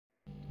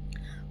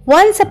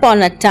Once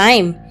upon a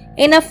time,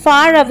 in a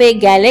faraway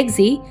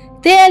galaxy,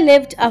 there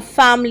lived a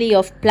family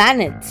of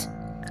planets.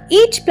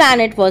 Each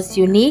planet was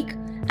unique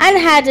and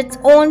had its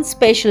own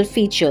special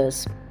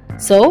features.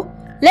 So,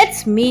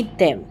 let's meet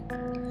them.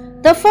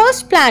 The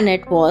first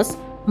planet was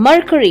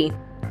Mercury.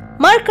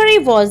 Mercury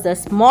was the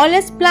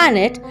smallest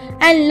planet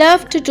and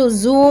loved to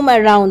zoom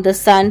around the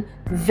sun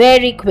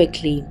very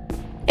quickly.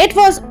 It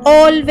was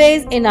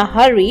always in a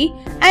hurry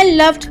and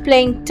loved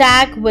playing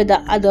tag with the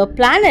other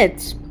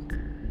planets.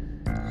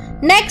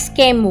 Next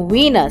came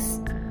Venus.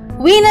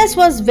 Venus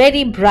was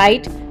very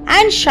bright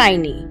and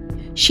shiny.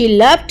 She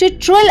loved to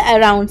twirl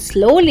around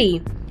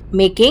slowly,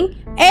 making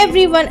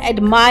everyone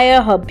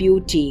admire her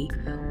beauty.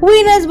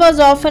 Venus was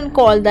often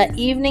called the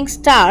evening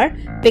star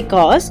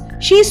because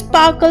she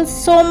sparkled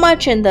so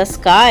much in the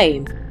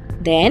sky.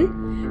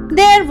 Then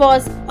there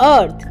was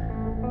Earth.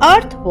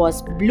 Earth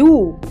was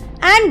blue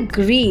and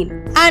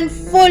green and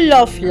full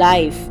of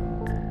life.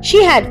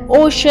 She had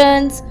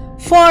oceans,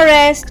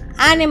 forests,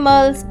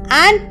 animals,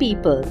 and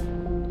people.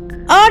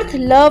 Earth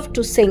loved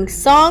to sing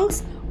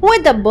songs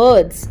with the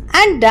birds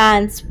and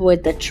dance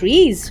with the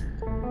trees.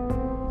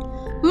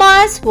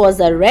 Mars was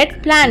a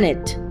red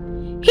planet.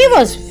 He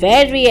was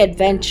very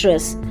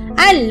adventurous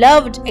and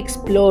loved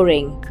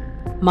exploring.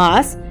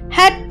 Mars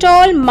had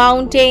tall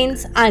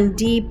mountains and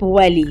deep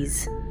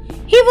valleys.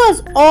 He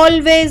was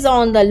always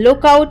on the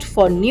lookout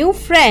for new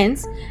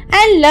friends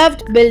and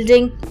loved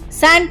building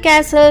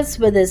sandcastles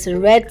with his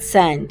red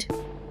sand.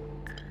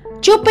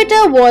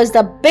 Jupiter was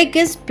the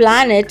biggest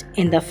planet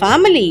in the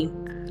family.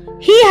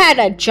 He had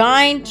a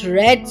giant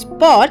red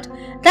spot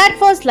that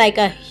was like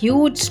a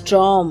huge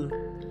storm.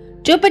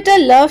 Jupiter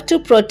loved to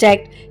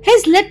protect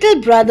his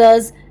little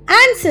brothers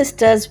and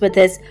sisters with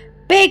his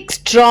big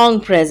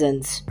strong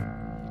presence.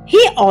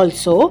 He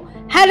also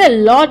had a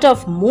lot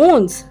of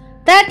moons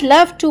that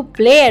loved to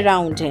play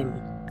around him.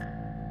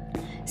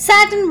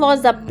 Saturn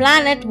was the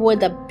planet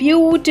with the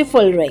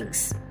beautiful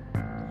rings.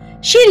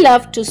 She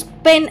loved to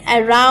spin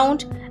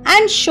around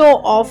and show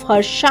off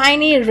her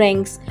shiny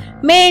rings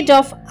made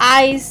of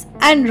ice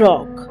and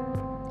rock.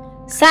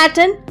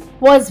 Saturn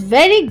was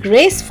very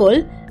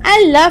graceful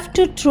and loved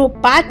to throw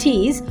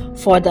parties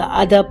for the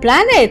other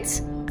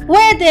planets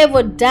where they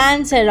would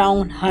dance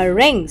around her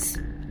rings.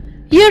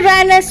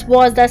 Uranus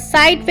was the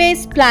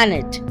sideways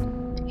planet.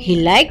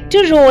 He liked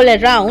to roll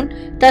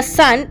around the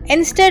sun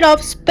instead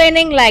of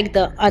spinning like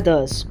the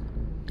others.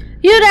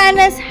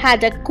 Uranus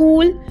had a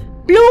cool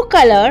blue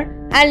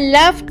color and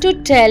loved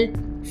to tell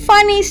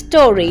funny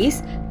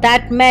stories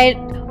that made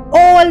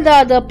all the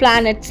other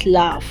planets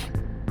laugh.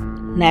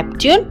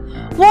 Neptune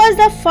was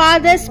the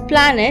farthest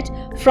planet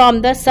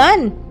from the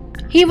sun.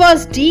 He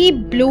was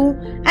deep blue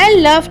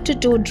and loved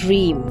to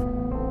dream.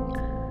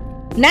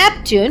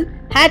 Neptune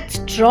had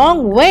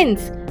strong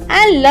winds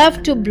and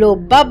loved to blow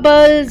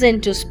bubbles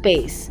into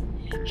space.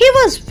 He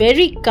was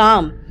very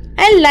calm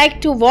and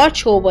liked to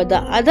watch over the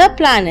other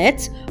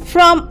planets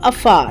from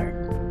afar.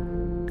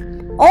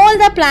 All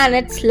the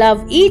planets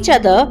love each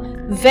other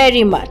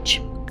very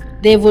much.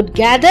 They would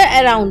gather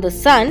around the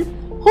sun,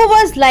 who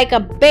was like a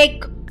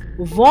big,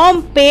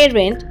 warm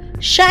parent,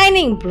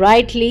 shining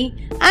brightly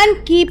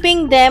and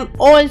keeping them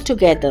all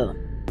together.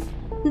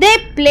 They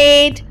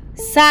played,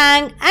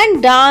 sang,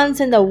 and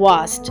danced in the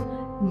vast,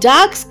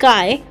 dark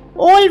sky,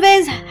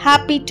 always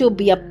happy to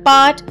be a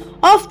part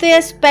of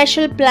their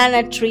special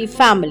planetary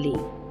family.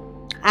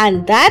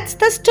 And that's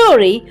the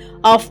story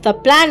of the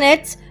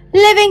planets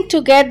living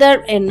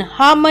together in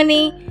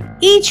harmony,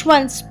 each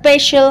one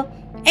special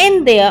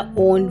in their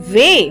own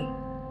way.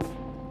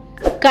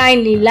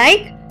 Kindly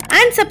like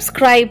and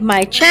subscribe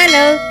my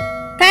channel.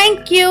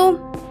 Thank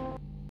you.